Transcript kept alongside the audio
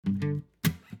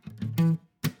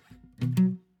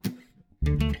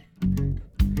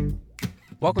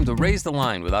Welcome to Raise the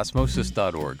Line with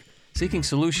Osmosis.org, seeking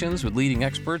solutions with leading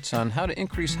experts on how to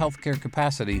increase healthcare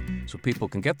capacity so people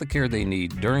can get the care they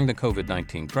need during the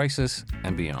COVID-19 crisis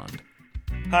and beyond.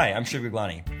 Hi, I'm Shiv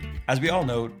Gaglani. As we all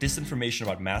know, disinformation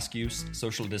about mask use,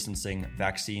 social distancing,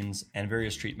 vaccines, and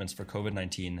various treatments for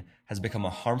COVID-19 has become a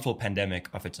harmful pandemic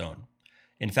of its own.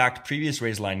 In fact, previous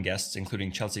Raise the Line guests,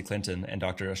 including Chelsea Clinton and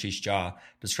Dr. Ashish Jha,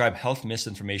 describe health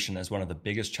misinformation as one of the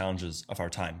biggest challenges of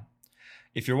our time.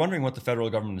 If you're wondering what the federal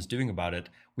government is doing about it,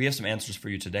 we have some answers for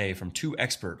you today from two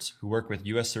experts who work with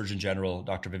U.S. Surgeon General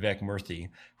Dr. Vivek Murthy,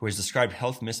 who has described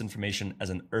health misinformation as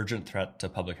an urgent threat to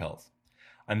public health.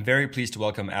 I'm very pleased to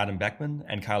welcome Adam Beckman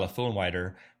and Kyla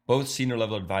Fullenwider, both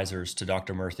senior-level advisors to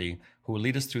Dr. Murthy, who will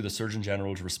lead us through the Surgeon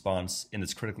General's response in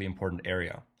this critically important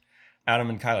area. Adam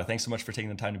and Kyla, thanks so much for taking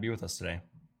the time to be with us today.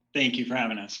 Thank you for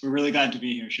having us. We're really glad to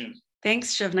be here, Shiv.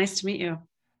 Thanks, Shiv. Nice to meet you.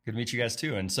 Good to meet you guys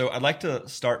too. And so I'd like to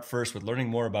start first with learning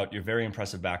more about your very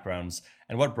impressive backgrounds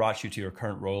and what brought you to your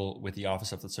current role with the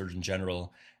Office of the Surgeon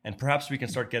General. And perhaps we can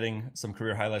start getting some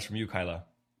career highlights from you, Kyla.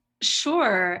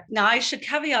 Sure. Now, I should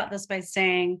caveat this by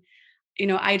saying,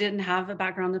 I didn't have a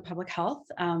background in public health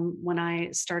when I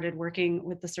started working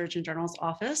with the Surgeon General's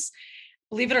office.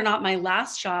 Believe it or not, my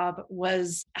last job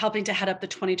was helping to head up the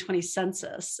 2020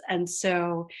 census. And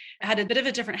so I had a bit of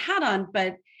a different hat on,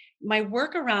 but my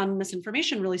work around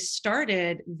misinformation really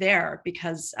started there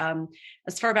because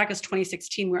as far back as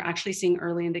 2016, we're actually seeing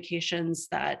early indications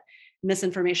that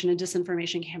misinformation and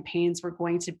disinformation campaigns were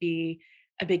going to be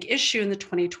a big issue in the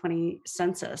 2020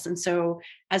 census. And so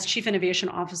as Chief Innovation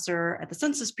Officer at the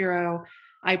Census Bureau,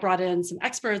 I brought in some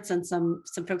experts and some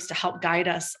folks to help guide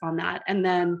us on that, and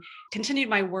then continued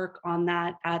my work on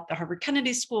that at the Harvard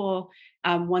Kennedy School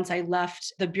once I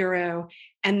left the Bureau.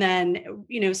 And then,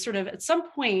 sort of at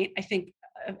some point, I think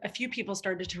a few people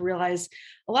started to realize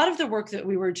a lot of the work that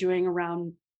we were doing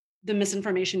around the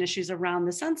misinformation issues around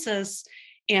the census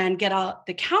and get out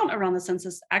the count around the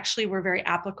census actually were very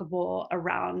applicable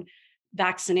around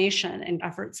vaccination and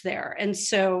efforts there. And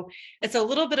so it's a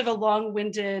little bit of a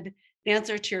long-winded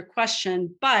answer to your question,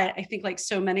 but I think like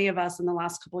so many of us in the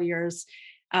last couple of years,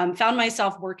 found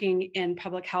myself working in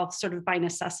public health sort of by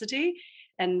necessity.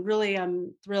 And really,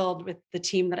 I'm thrilled with the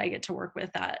team that I get to work with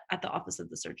at the Office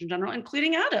of the Surgeon General,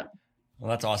 including Adam.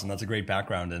 Well, that's awesome. That's a great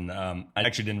background. And I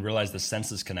actually didn't realize the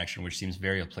census connection, which seems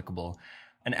very applicable.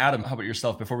 And Adam, how about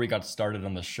yourself? Before we got started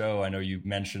on the show, I know you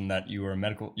mentioned that you are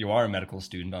a medical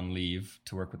student on leave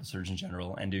to work with the Surgeon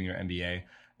General and doing your MBA,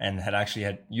 and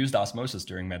had used osmosis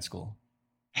during med school.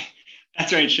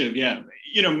 That's right, Shiv. Yeah.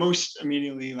 Most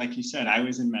immediately, like you said, I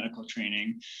was in medical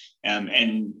training.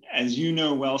 And as you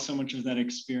know well, so much of that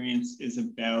experience is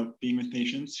about being with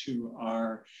patients who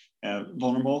are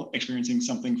vulnerable, experiencing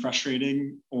something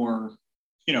frustrating or,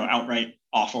 outright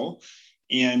awful.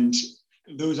 And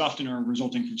those often are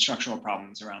resulting from structural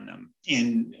problems around them.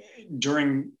 And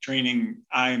during training,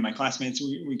 I and my classmates,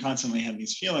 we constantly had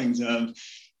these feelings of,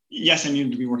 yes, I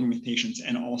needed to be working with patients,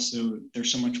 and also there's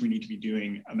so much we need to be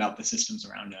doing about the systems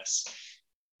around us.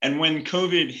 And when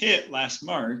COVID hit last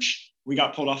March, we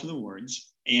got pulled off of the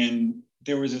wards, and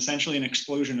there was essentially an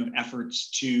explosion of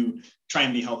efforts to try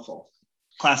and be helpful.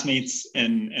 Classmates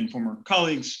and former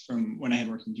colleagues from when I had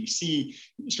worked in DC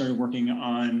started working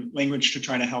on language to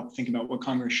try to help think about what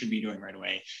Congress should be doing right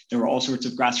away. There were all sorts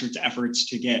of grassroots efforts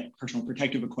to get personal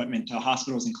protective equipment to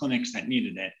hospitals and clinics that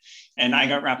needed it. And I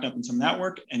got wrapped up in some of that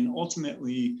work. And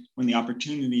ultimately, when the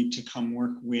opportunity to come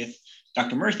work with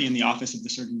Dr. Murthy in the Office of the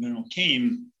Surgeon General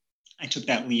came, I took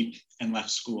that leap and left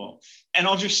school. And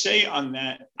I'll just say on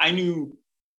that, I knew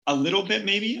a little bit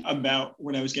maybe about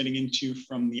what I was getting into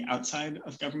from the outside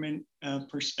of government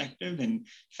perspective and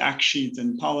fact sheets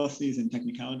and policies and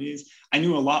technicalities. I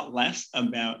knew a lot less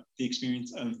about the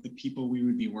experience of the people we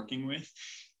would be working with.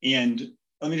 And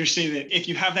let me just say that if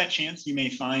you have that chance, you may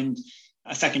find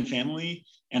a second family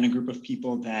and a group of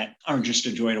people that are just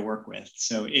a joy to work with.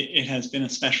 So it has been a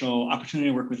special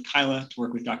opportunity to work with Kyla, to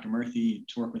work with Dr. Murthy,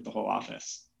 to work with the whole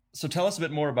office. So tell us a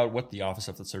bit more about what the Office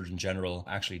of the Surgeon General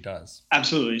actually does.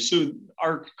 Absolutely. So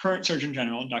our current Surgeon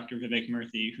General, Dr. Vivek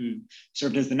Murthy, who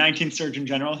served as the 19th Surgeon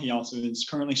General, he also is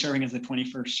currently serving as the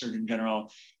 21st Surgeon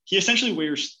General. He essentially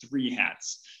wears three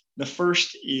hats. The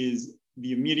first is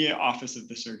the immediate Office of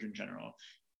the Surgeon General.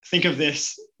 Think of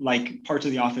this like parts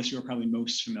of the office you're probably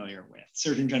most familiar with: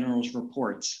 Surgeon General's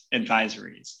reports,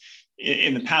 advisories.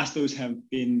 In the past, those have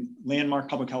been landmark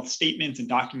public health statements and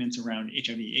documents around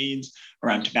HIV/AIDS,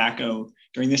 around tobacco.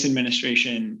 During this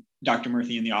administration, Dr.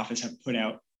 Murthy and the office have put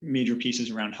out major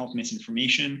pieces around health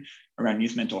misinformation, around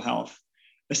youth mental health.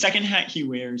 The second hat he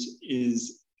wears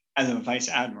is as a vice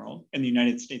admiral in the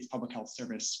United States Public Health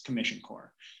Service Commission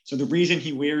Corps. So the reason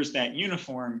he wears that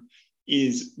uniform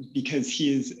is because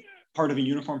he is part of a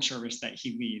uniformed service that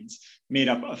he leads, made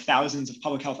up of thousands of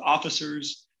public health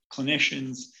officers,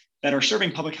 clinicians that are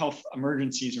serving public health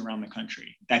emergencies around the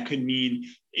country. That could mean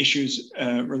issues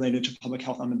related to public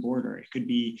health on the border. It could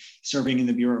be serving in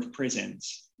the Bureau of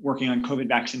Prisons, working on COVID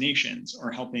vaccinations,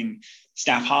 or helping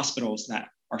staff hospitals that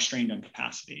are strained on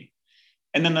capacity.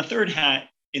 And then the third hat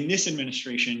in this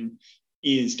administration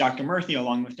is Dr. Murthy,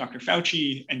 along with Dr.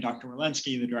 Fauci and Dr.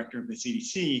 Walensky, the director of the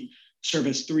CDC, serve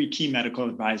as three key medical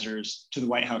advisors to the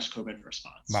White House COVID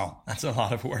response. Wow, that's a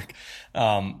lot of work.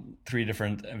 Three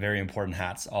different, very important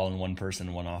hats, all in one person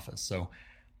in one office. So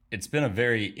it's been a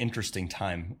very interesting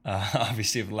time.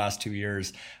 Obviously, over the last 2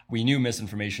 years, we knew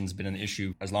misinformation has been an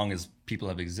issue as long as people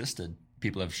have existed.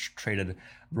 People have traded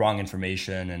wrong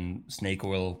information and snake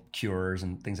oil cures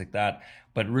and things like that.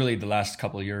 But really, the last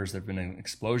couple of years, there've been an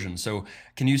explosion. So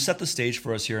can you set the stage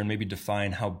for us here and maybe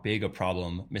define how big a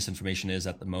problem misinformation is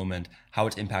at the moment, how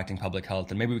it's impacting public health?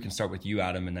 And maybe we can start with you,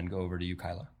 Adam, and then go over to you,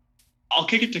 Kyla. I'll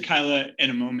kick it to Kyla in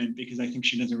a moment because I think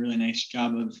she does a really nice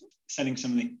job of setting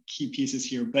some of the key pieces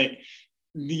here. But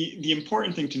the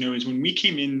important thing to know is when we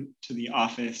came into the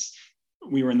office,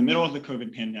 we were in the middle of the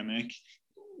COVID pandemic.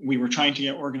 We were trying to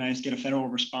get organized, get a federal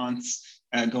response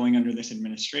going under this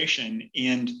administration.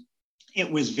 And it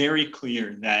was very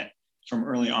clear that from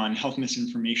early on, health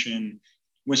misinformation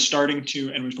was starting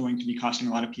to and was going to be costing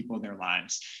a lot of people their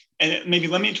lives. And maybe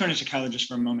let me turn it to Kyla just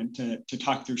for a moment to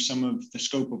talk through some of the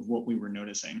scope of what we were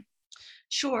noticing.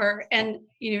 Sure. And,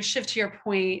 shift to your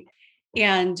point,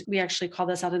 and we actually call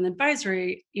this out in the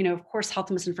advisory, of course,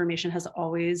 health misinformation has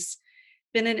always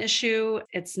been an issue.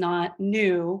 It's not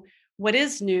new. What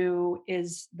is new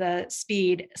is the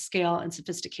speed, scale, and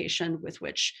sophistication with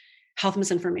which health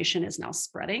misinformation is now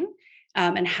spreading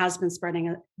and has been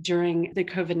spreading during the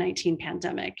COVID-19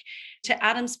 pandemic. To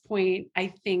Adam's point,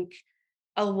 I think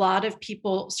a lot of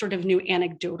people sort of knew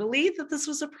anecdotally that this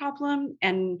was a problem.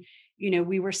 And,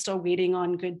 we were still waiting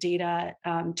on good data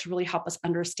to really help us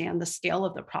understand the scale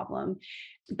of the problem.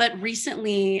 But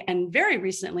recently, and very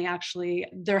recently, actually,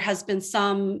 there has been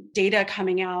some data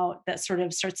coming out that sort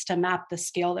of starts to map the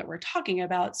scale that we're talking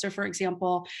about. So, for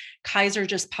example, Kaiser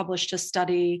just published a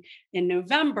study in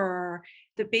November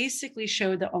that basically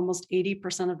showed that almost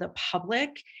 80% of the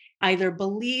public either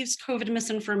believes COVID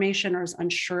misinformation or is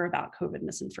unsure about COVID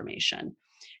misinformation.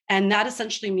 And that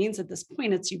essentially means at this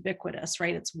point, it's ubiquitous,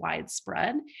 right? It's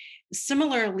widespread.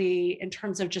 Similarly, in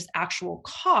terms of just actual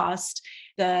cost,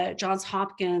 the Johns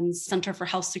Hopkins Center for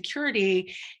Health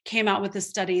Security came out with a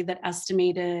study that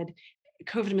estimated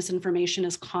COVID misinformation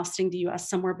is costing the US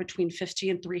somewhere between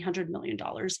 $50 and $300 million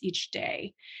each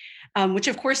day, which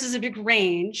of course is a big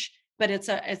range, but it's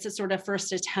a sort of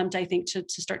first attempt, I think, to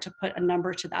start to put a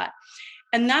number to that.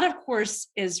 And that, of course,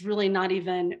 is really not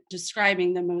even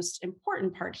describing the most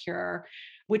important part here,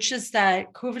 which is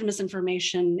that COVID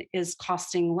misinformation is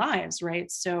costing lives, right?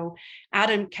 So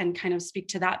Adam can kind of speak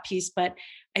to that piece, but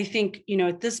I think,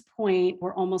 at this point,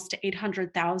 we're almost to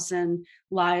 800,000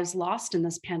 lives lost in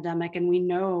this pandemic. And we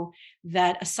know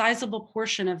that a sizable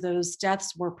portion of those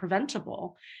deaths were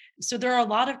preventable. So there are a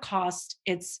lot of costs.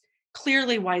 It's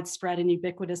clearly widespread and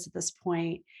ubiquitous at this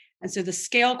point. And so the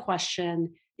scale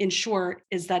question, in short,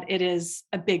 is that it is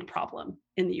a big problem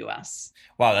in the US.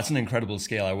 Wow, that's an incredible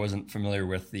scale. I wasn't familiar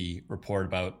with the report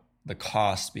about the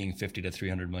cost being $50 to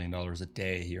 $300 million a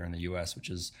day here in the US,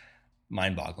 which is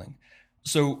mind-boggling.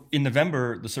 So in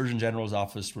November, the Surgeon General's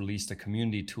office released a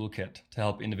community toolkit to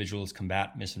help individuals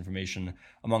combat misinformation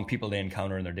among people they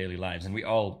encounter in their daily lives. And we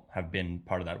all have been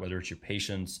part of that, whether it's your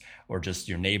patients or just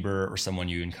your neighbor or someone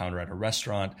you encounter at a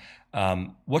restaurant.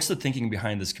 What's the thinking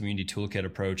behind this community toolkit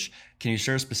approach? Can you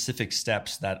share specific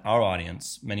steps that our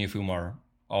audience, many of whom are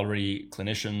already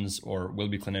clinicians or will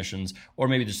be clinicians, or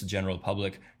maybe just the general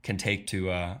public, can take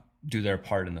to do their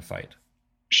part in the fight?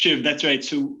 Shiv, that's right.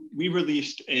 So we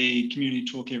released a community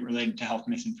toolkit related to health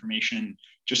misinformation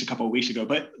just a couple of weeks ago,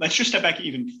 but let's just step back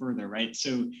even further, right?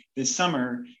 So this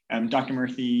summer, Dr.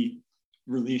 Murthy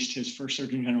released his first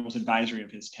Surgeon General's advisory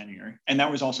of his tenure, and that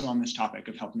was also on this topic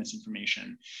of health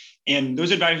misinformation. And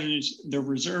those advisories, they're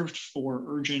reserved for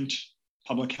urgent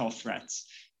public health threats.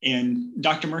 And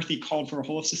Dr. Murthy called for a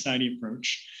whole of society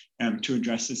approach to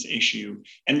address this issue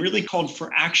and really called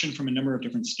for action from a number of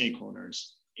different stakeholders.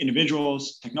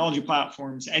 Individuals, technology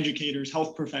platforms, educators,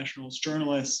 health professionals,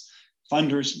 journalists,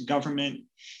 funders, government.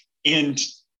 And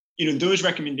those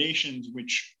recommendations,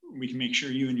 which we can make sure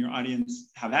you and your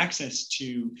audience have access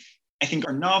to, I think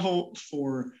are novel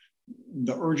for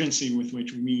the urgency with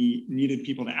which we needed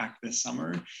people to act this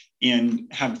summer and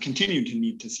have continued to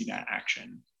need to see that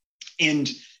action. And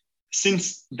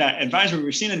since that advisory,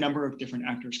 we've seen a number of different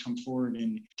actors come forward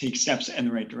and take steps in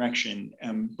the right direction.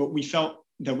 But we felt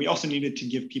that we also needed to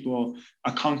give people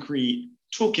a concrete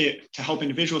toolkit to help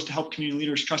individuals, to help community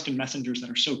leaders, trusted messengers that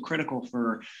are so critical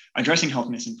for addressing health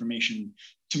misinformation,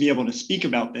 to be able to speak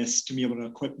about this, to be able to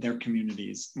equip their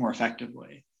communities more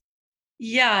effectively.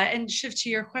 Yeah, and Shiv, to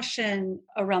your question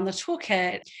around the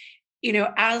toolkit,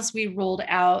 as we rolled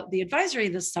out the advisory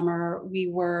this summer, we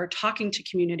were talking to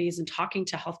communities and talking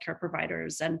to healthcare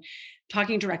providers and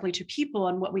talking directly to people.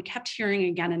 And what we kept hearing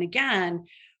again and again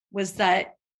was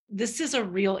that this is a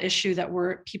real issue that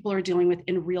people are dealing with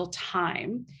in real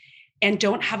time and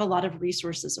don't have a lot of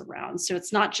resources around. So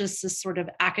it's not just this sort of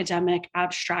academic,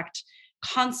 abstract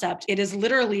concept. It is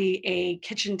literally a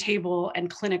kitchen table and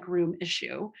clinic room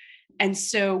issue. And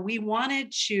so we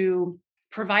wanted to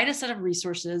provide a set of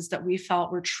resources that we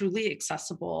felt were truly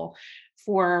accessible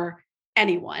for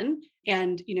anyone,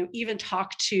 and even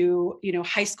talk to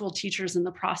high school teachers in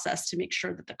the process to make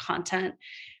sure that the content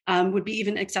would be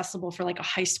even accessible for like a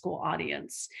high school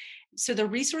audience. So the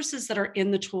resources that are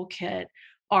in the toolkit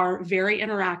are very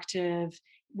interactive.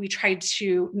 We tried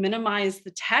to minimize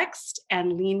the text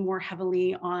and lean more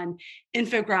heavily on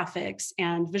infographics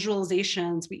and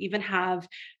visualizations. We even have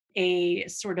a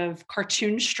sort of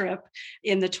cartoon strip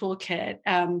in the toolkit.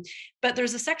 But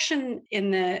there's a section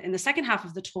in the second half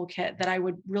of the toolkit that I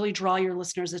would really draw your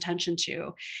listeners' attention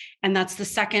to. And that's the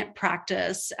second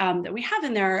practice that we have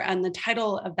in there. And the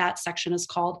title of that section is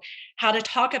called How to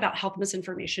Talk About Health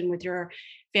Misinformation with Your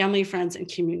Family, Friends, and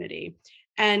Community.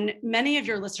 And many of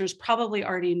your listeners probably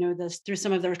already know this through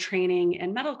some of their training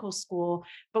in medical school,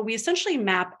 but we essentially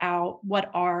map out what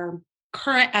are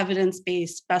current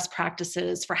evidence-based best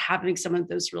practices for having some of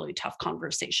those really tough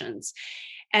conversations.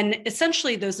 And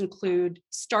essentially those include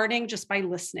starting just by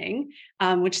listening,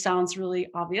 which sounds really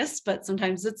obvious, but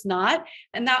sometimes it's not.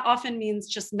 And that often means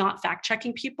just not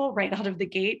fact-checking people right out of the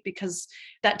gate, because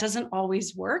that doesn't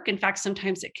always work. In fact,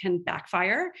 sometimes it can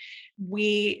backfire.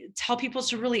 We tell people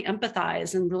to really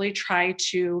empathize and really try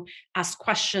to ask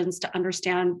questions to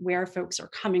understand where folks are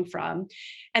coming from.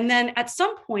 And then at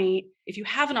some point, if you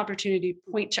have an opportunity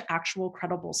to point to actual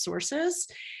credible sources,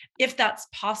 if that's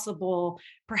possible,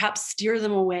 perhaps steer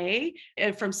them away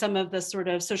from some of the sort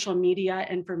of social media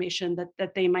information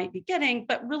that they might be getting,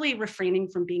 but really refraining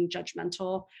from being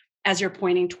judgmental as you're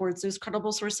pointing towards those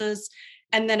credible sources.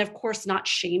 And then, of course, not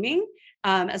shaming.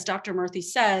 As Dr. Murthy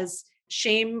says,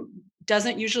 shame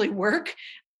doesn't usually work.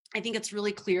 I think it's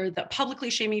really clear that publicly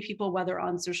shaming people, whether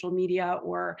on social media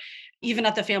or even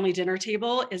at the family dinner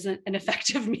table, isn't an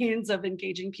effective means of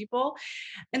engaging people.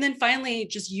 And then finally,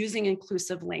 just using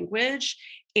inclusive language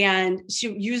and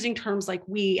using terms like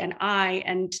we and I,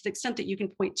 and to the extent that you can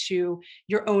point to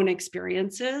your own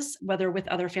experiences, whether with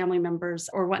other family members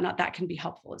or whatnot, that can be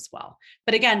helpful as well.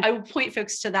 But again, I would point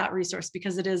folks to that resource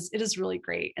because it is really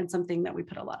great and something that we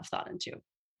put a lot of thought into.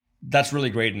 That's really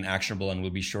great and actionable, and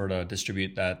we'll be sure to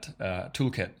distribute that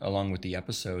toolkit along with the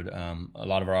episode. A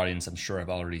lot of our audience, I'm sure, have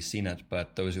already seen it,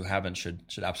 but those who haven't should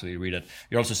absolutely read it.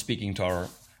 You're also speaking to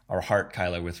our heart,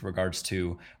 Kyla, with regards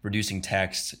to reducing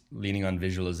text, leaning on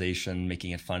visualization,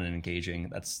 making it fun and engaging.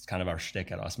 That's kind of our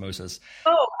shtick at Osmosis.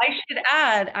 Oh, I should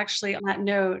add, actually, on that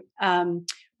note,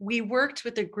 we worked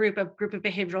with a group of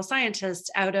behavioral scientists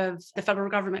out of the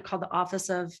federal government called the Office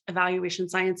of Evaluation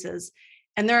Sciences.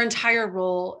 And their entire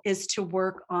role is to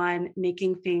work on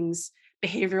making things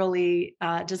behaviorally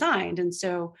designed. And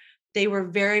so they were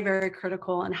very, very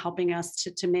critical in helping us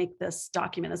to make this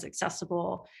document as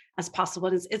accessible as possible.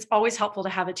 It's always helpful to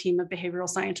have a team of behavioral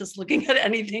scientists looking at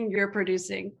anything you're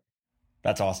producing.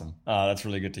 That's awesome. That's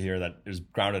really good to hear that it was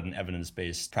grounded in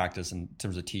evidence-based practice in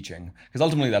terms of teaching, because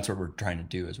ultimately that's what we're trying to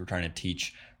do, is we're trying to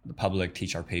teach the public,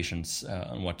 teach our patients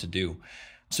on what to do.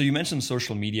 So you mentioned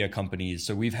social media companies.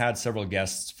 So we've had several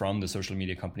guests from the social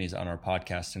media companies on our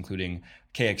podcast, including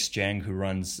KX Jang, who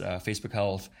runs Facebook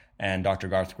Health, and Dr.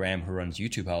 Garth Graham, who runs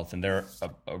YouTube Health. And they're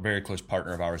a very close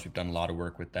partner of ours. We've done a lot of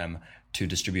work with them to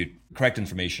distribute correct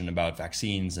information about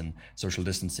vaccines and social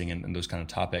distancing and those kind of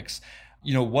topics.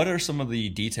 What are some of the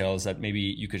details that maybe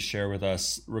you could share with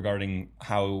us regarding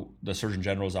how the Surgeon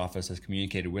General's office has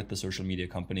communicated with the social media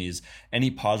companies? Any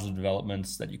positive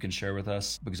developments that you can share with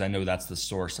us? Because I know that's the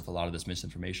source of a lot of this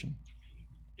misinformation.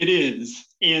 It is.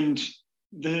 And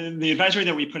the advisory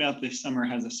that we put out this summer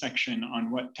has a section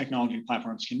on what technology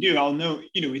platforms can do. I'll note,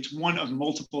 it's one of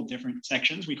multiple different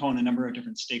sections. We call in a number of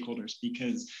different stakeholders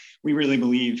because we really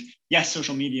believe, yes,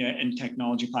 social media and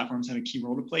technology platforms have a key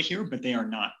role to play here, but they are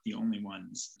not the only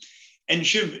ones. And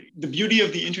Shiv, the beauty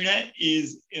of the internet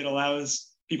is it allows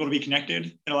people to be connected,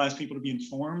 it allows people to be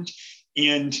informed.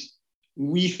 And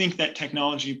we think that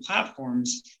technology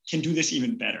platforms can do this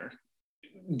even better.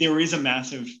 There is a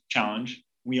massive challenge.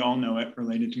 We all know it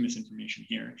related to misinformation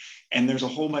here. And there's a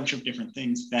whole bunch of different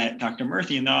things that Dr.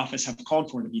 Murthy and the office have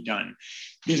called for to be done.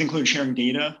 These include sharing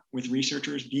data with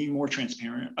researchers, being more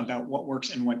transparent about what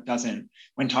works and what doesn't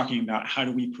when talking about how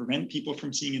do we prevent people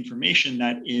from seeing information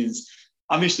that is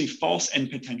obviously false and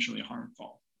potentially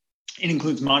harmful. It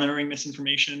includes monitoring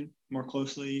misinformation more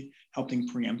closely, helping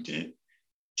preempt it,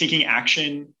 taking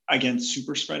action against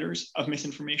super spreaders of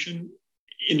misinformation,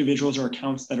 individuals or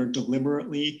accounts that are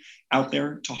deliberately out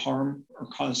there to harm or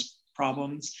cause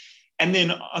problems. And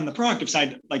then on the proactive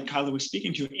side, like Kyla was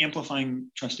speaking to,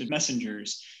 amplifying trusted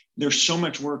messengers. There's so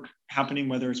much work happening,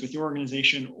 whether it's with your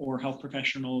organization or health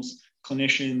professionals,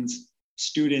 clinicians,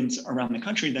 students around the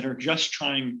country that are just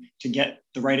trying to get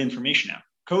the right information out.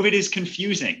 COVID is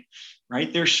confusing,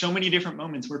 right? There's so many different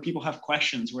moments where people have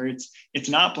questions, where it's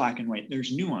not black and white,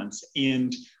 there's nuance.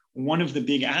 And one of the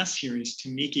big asks here is to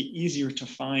make it easier to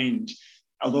find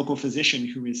a local physician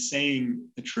who is saying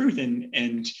the truth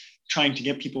and trying to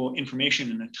get people information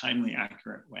in a timely,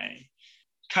 accurate way.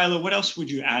 Kyla, what else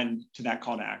would you add to that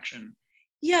call to action?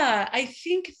 Yeah, I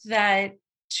think that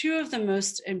two of the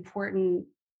most important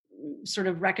sort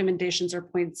of recommendations or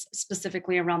points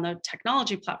specifically around the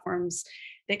technology platforms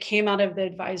that came out of the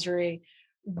advisory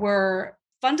were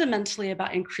fundamentally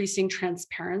about increasing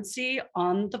transparency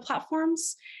on the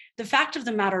platforms. The fact of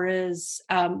the matter is,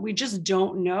 we just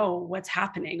don't know what's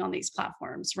happening on these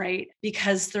platforms, right?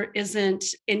 Because there isn't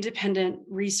independent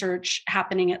research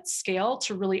happening at scale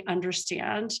to really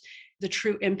understand the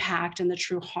true impact and the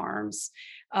true harms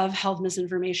of health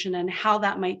misinformation and how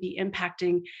that might be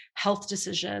impacting health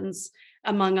decisions,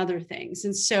 among other things.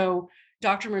 And so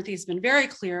Dr. Murthy has been very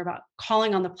clear about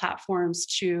calling on the platforms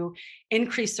to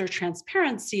increase their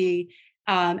transparency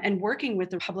and working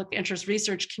with the public interest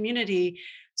research community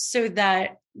so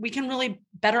that we can really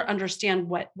better understand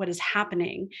what is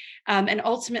happening. And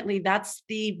ultimately, that's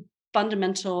the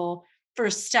fundamental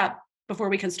first step before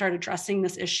we can start addressing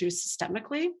this issue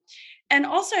systemically. And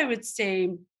also, I would say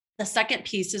the second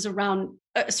piece is around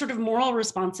a sort of moral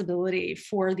responsibility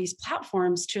for these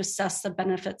platforms to assess the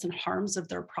benefits and harms of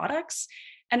their products,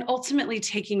 and ultimately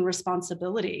taking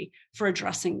responsibility for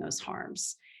addressing those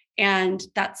harms. And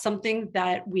that's something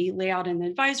that we lay out in the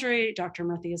advisory, Dr.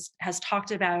 Murthy has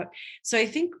talked about. So I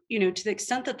think, to the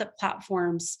extent that the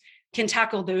platforms can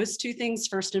tackle those two things,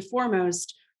 first and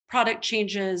foremost, product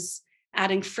changes,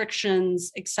 adding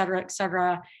frictions, et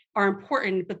cetera, are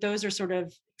important. But those are sort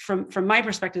of, from my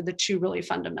perspective, the two really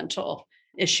fundamental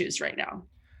issues right now.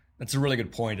 That's a really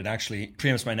good point. It actually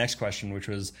preempts my next question, which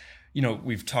was,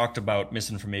 we've talked about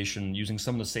misinformation using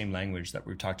some of the same language that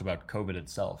we've talked about COVID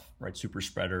itself, right? Super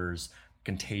spreaders,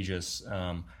 contagious,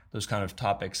 those kind of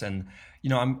topics. And,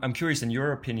 I'm curious, in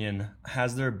your opinion,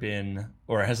 has there been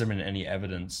any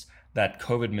evidence that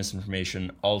COVID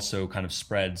misinformation also kind of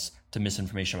spreads to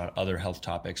misinformation about other health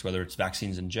topics, whether it's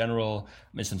vaccines in general,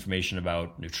 misinformation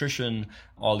about nutrition,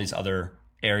 all these other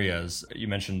areas? You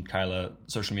mentioned, Kyla,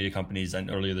 social media companies,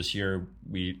 and earlier this year,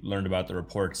 we learned about the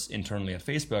reports internally at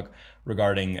Facebook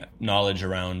regarding knowledge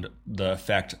around the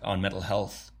effect on mental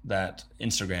health that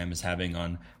Instagram is having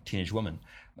on teenage women.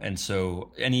 And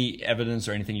so any evidence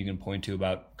or anything you can point to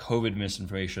about COVID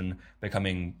misinformation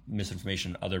becoming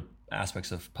misinformation in other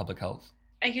aspects of public health?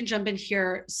 I can jump in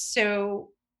here.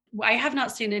 So I have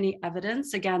not seen any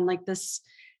evidence. Again, like this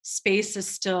space is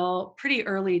still pretty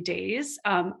early days.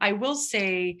 I will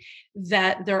say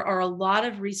that there are a lot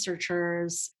of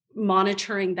researchers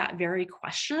monitoring that very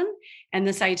question and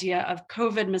this idea of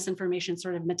COVID misinformation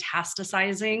sort of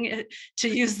metastasizing, to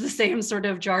use the same sort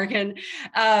of jargon,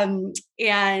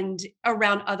 and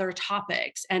around other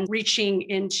topics and reaching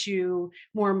into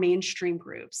more mainstream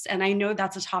groups. And I know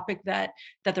that's a topic that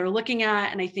they're looking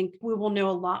at, and I think we will know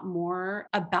a lot more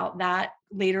about that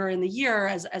later in the year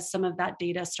as some of that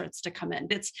data starts to come in.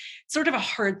 It's sort of a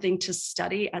hard thing to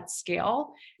study at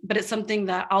scale, but it's something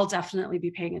that I'll definitely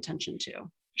be paying attention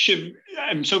to. Shiv,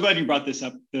 I'm so glad you brought this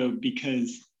up, though,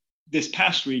 because this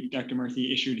past week, Dr.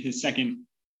 Murthy issued his second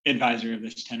advisory of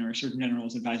this tenor, Surgeon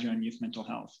General's advisory on youth mental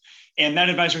health. And that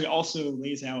advisory also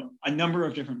lays out a number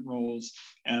of different roles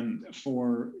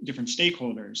for different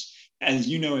stakeholders. As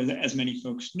you know, as many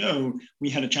folks know, we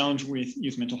had a challenge with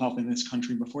youth mental health in this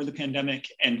country before the pandemic,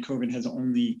 and COVID has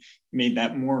only made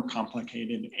that more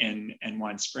complicated and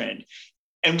widespread.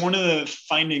 And one of the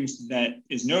findings that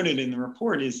is noted in the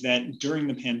report is that during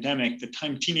the pandemic, the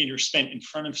time teenagers spent in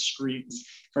front of screens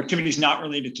for activities not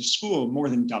related to school more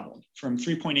than doubled, from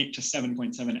 3.8 to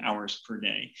 7.7 hours per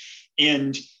day.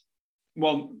 And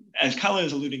well, as Kala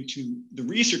is alluding to, the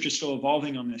research is still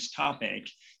evolving on this topic.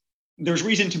 There's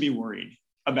reason to be worried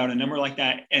about a number like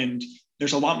that. And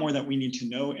there's a lot more that we need to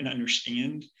know and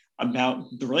understand about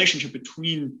the relationship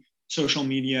between social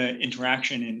media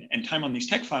interaction and time on these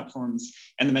tech platforms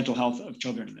and the mental health of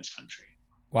children in this country.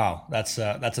 Wow, that's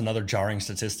another jarring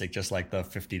statistic, just like the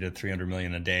 50 to 300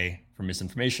 million a day for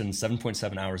misinformation,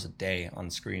 7.7 hours a day on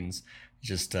screens,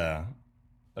 just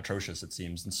atrocious, it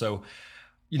seems. And so,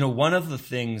 one of the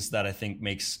things that I think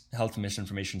makes health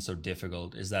misinformation so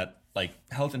difficult is that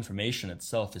health information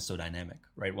itself is so dynamic,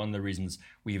 right? One of the reasons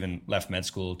we even left med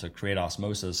school to create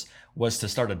Osmosis was to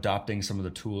start adopting some of the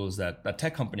tools that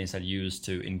tech companies had used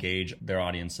to engage their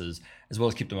audiences, as well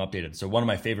as keep them updated. So one of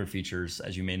my favorite features,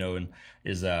 as you may know,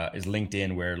 is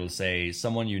LinkedIn, where it'll say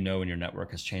someone in your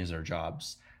network has changed their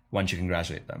jobs. Why don't you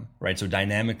congratulate them, right? So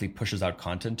dynamically pushes out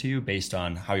content to you based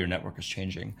on how your network is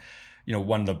changing.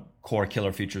 One of the core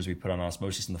killer features we put on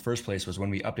Osmosis in the first place was when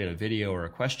we update a video or a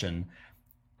question,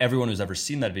 everyone who's ever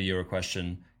seen that video or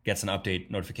question gets an update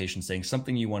notification saying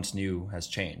something you once knew has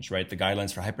changed, right? The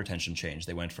guidelines for hypertension changed.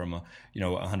 They went from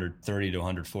 130 to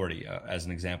 140 as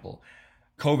an example.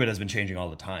 COVID has been changing all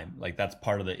the time. That's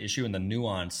part of the issue and the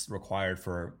nuance required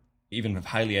for even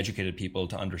highly educated people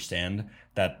to understand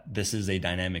that this is a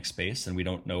dynamic space and we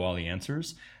don't know all the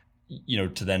answers.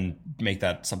 To then make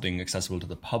that something accessible to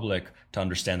the public to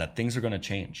understand that things are going to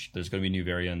change. There's going to be new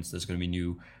variants. There's going to be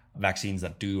new vaccines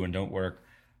that do and don't work.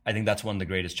 I think that's one of the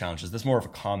greatest challenges. That's more of a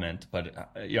comment,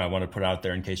 but I want to put it out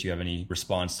there in case you have any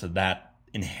response to that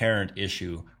inherent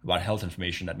issue about health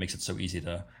information that makes it so easy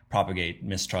to propagate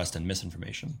mistrust and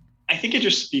misinformation. I think it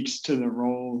just speaks to the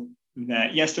role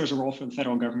that, yes, there's a role for the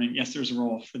federal government. Yes, there's a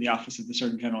role for the Office of the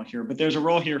Surgeon General here, but there's a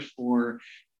role here for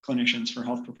clinicians, for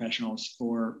health professionals,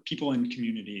 for people in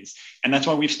communities. And that's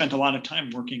why we've spent a lot of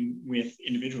time working with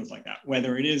individuals like that,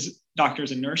 whether it is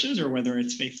doctors and nurses or whether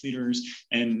it's faith leaders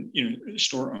and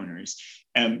store owners,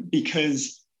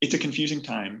 because it's a confusing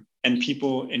time and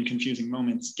people in confusing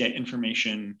moments get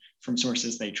information from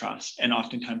sources they trust. And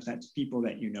oftentimes that's people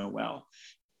that well.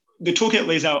 The toolkit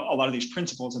lays out a lot of these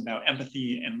principles about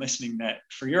empathy and listening that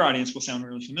for your audience will sound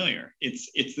really familiar.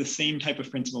 It's the same type of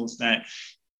principles that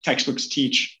textbooks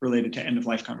teach related to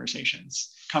end-of-life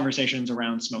conversations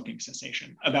around smoking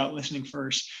cessation, about listening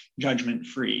first,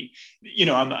 judgment-free.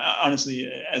 I'm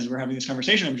honestly, as we're having this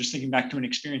conversation, I'm just thinking back to an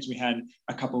experience we had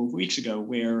a couple of weeks ago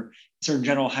where Surgeon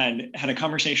General had a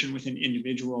conversation with an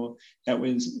individual that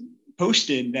was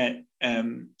posted that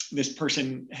this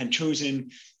person had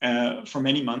chosen for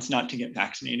many months not to get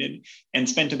vaccinated and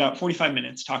spent about 45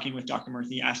 minutes talking with Dr.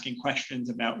 Murthy, asking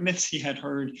questions about myths he had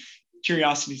heard,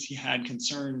 curiosities he had,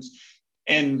 concerns.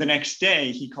 And the next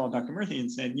day he called Dr. Murthy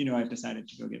and said, I've decided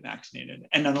to go get vaccinated.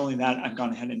 And not only that, I've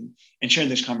gone ahead and shared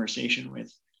this conversation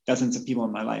with dozens of people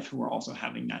in my life who are also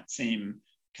having that same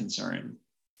concern.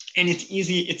 And it's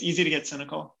easy to get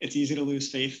cynical. It's easy to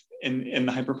lose faith in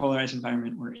the hyperpolarized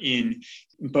environment we're in.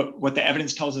 But what the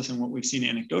evidence tells us and what we've seen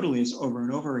anecdotally is over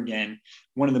and over again,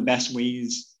 one of the best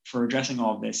ways for addressing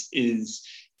all of this is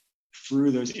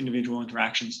through those individual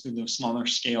interactions, through those smaller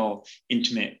scale,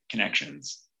 intimate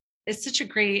connections. It's such a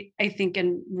great, I think,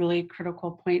 and really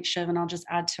critical point, Shiv, and I'll just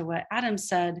add to what Adam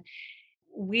said.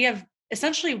 We have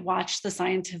essentially watched the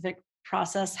scientific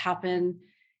process happen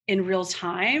in real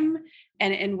time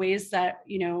and in ways that,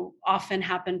 often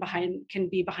can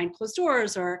be behind closed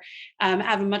doors or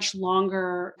have a much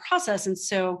longer process. And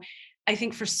so I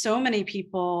think for so many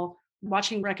people,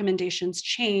 watching recommendations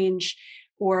change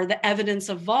or the evidence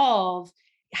evolve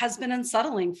has been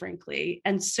unsettling, frankly.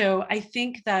 And so I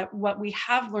think that what we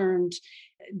have learned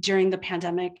during the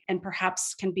pandemic, and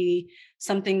perhaps can be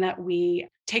something that we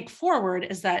take forward,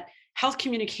 is that health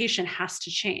communication has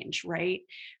to change, right?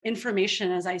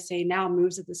 Information, as I say now,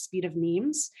 moves at the speed of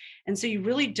memes. And so you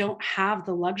really don't have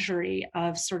the luxury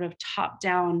of sort of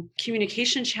top-down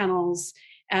communication channels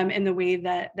in the way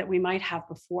that we might have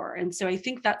before. And so I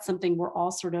think that's something we're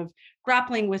all sort of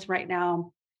grappling with right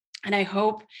now. And I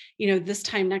hope, this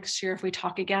time next year, if we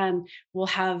talk again, we'll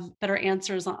have better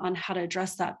answers on how to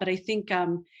address that. But I think,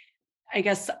 I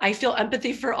guess I feel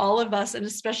empathy for all of us, and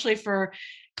especially for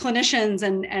clinicians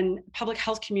and public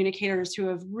health communicators who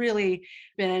have really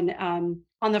been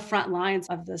on the front lines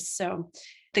of this. So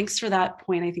thanks for that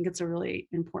point. I think it's a really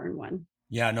important one.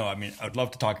 Yeah, no, I mean, I would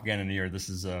love to talk again in a year. This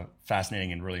is a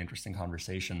fascinating and really interesting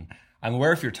conversation. I'm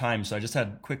aware of your time, so I just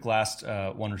had quick last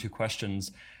one or two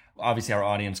questions. Obviously, our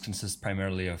audience consists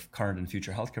primarily of current and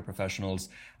future healthcare professionals.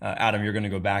 Adam, you're going to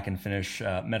go back and finish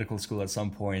medical school at some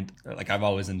point, like I've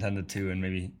always intended to, and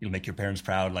maybe you'll make your parents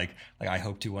proud, like I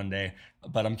hope to one day.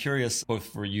 But I'm curious, both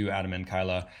for you, Adam and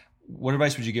Kyla, what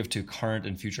advice would you give to current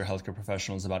and future healthcare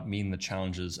professionals about meeting the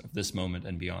challenges of this moment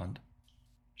and beyond?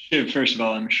 First of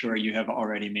all, I'm sure you have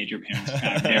already made your parents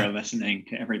proud. They are listening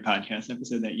to every podcast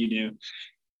episode that you do.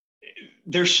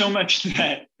 There's so much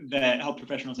that health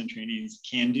professionals and trainees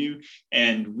can do,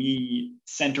 and we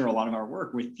center a lot of our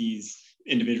work with these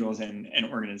individuals and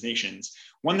organizations.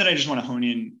 One that I just want to hone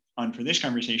in on for this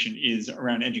conversation is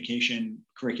around education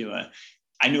curricula.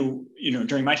 I know,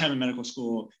 during my time in medical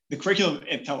school, the curriculum,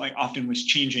 it felt like often was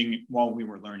changing while we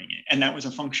were learning it. And that was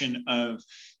a function of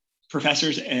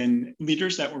professors and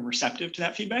leaders that were receptive to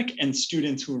that feedback and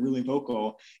students who were really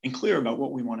vocal and clear about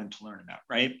what we wanted to learn about,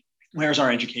 right? Where's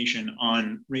our education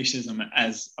on racism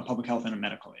as a public health and a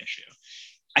medical issue?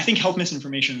 I think health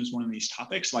misinformation is one of these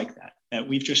topics like that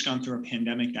we've just gone through a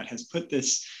pandemic that has put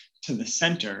this to the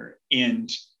center,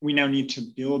 and we now need to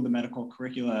build the medical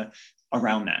curricula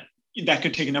around that. That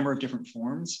could take a number of different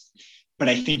forms, but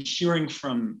I think hearing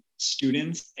from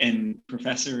students and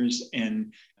professors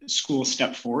and schools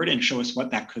step forward and show us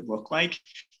what that could look like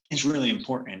is really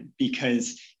important,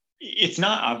 because it's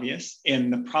not obvious.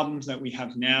 And the problems that we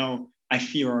have now, I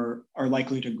fear, are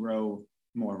likely to grow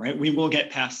more, right? We will get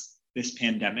past this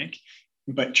pandemic,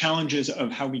 but challenges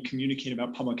of how we communicate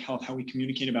about public health, how we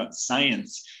communicate about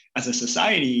science as a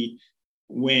society,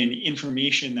 when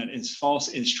information that is false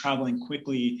is traveling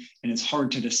quickly and is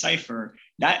hard to decipher,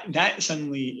 that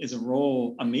suddenly is a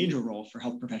major role for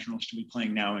health professionals to be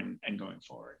playing now and going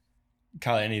forward.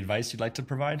 Kyla, any advice you'd like to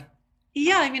provide?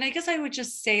 Yeah, I mean, I guess I would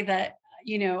just say that,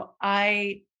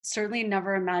 I certainly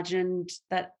never imagined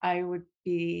that I would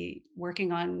be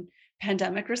working on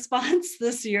pandemic response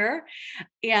this year.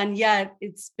 And yet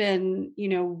it's been,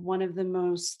 one of the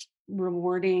most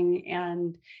rewarding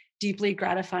and deeply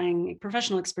gratifying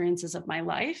professional experiences of my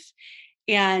life.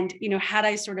 And, had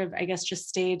I sort of, I guess, just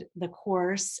stayed the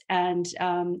course and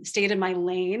stayed in my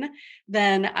lane,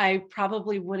 then I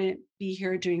probably wouldn't be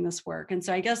here doing this work. And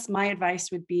so I guess my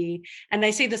advice would be, and I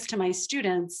say this to my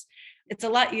students, it's a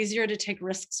lot easier to take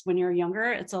risks when you're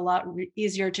younger. It's a lot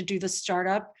easier to do the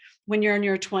startup when you're in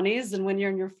your 20s than when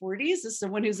you're in your 40s, as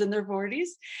someone who's in their 40s.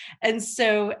 And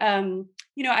so,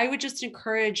 I would just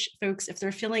encourage folks, if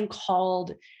they're feeling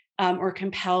called or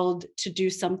compelled to do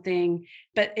something,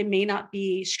 but it may not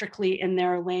be strictly in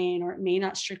their lane, or it may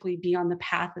not strictly be on the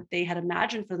path that they had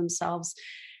imagined for themselves,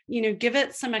 give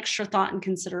it some extra thought and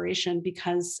consideration,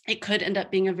 because it could end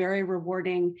up being a very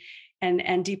rewarding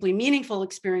and deeply meaningful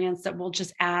experience that will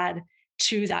just add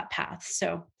to that path.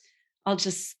 So I'll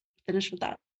just finish with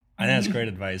that. I think that's great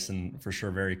advice, and for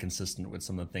sure very consistent with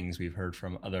some of the things we've heard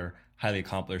from other highly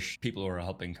accomplished people who are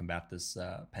helping combat this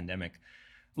pandemic.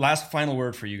 Last final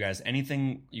word for you guys.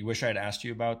 Anything you wish I had asked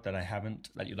you about that I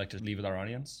haven't, that you'd like to leave with our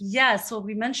audience? Yes. Well,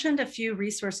 we mentioned a few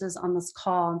resources on this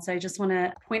call. And so I just want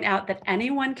to point out that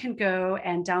anyone can go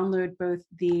and download both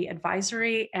the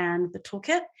advisory and the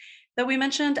toolkit that we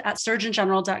mentioned at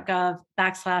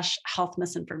surgeongeneral.gov/health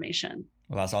misinformation.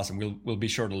 Well, that's awesome. We'll be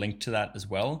sure to link to that as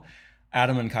well.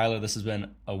 Adam and Kyla, this has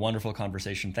been a wonderful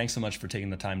conversation. Thanks so much for taking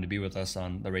the time to be with us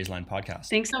on the Raise Line podcast.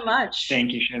 Thanks so much.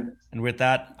 Thank you, Shiv. And with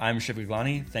that, I'm Shiv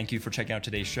Gaglani. Thank you for checking out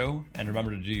today's show. And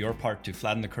remember to do your part to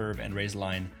flatten the curve and raise the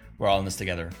line. We're all in this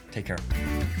together. Take care.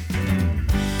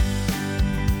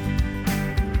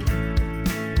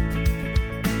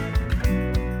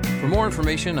 For more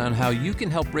information on how you can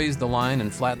help raise the line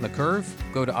and flatten the curve,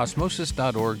 go to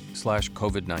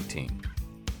osmosis.org/COVID-19.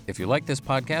 If you like this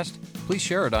podcast, please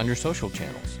share it on your social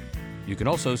channels. You can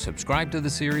also subscribe to the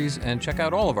series and check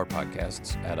out all of our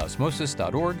podcasts at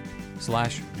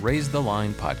osmosis.org/Raise the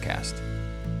Line Podcast.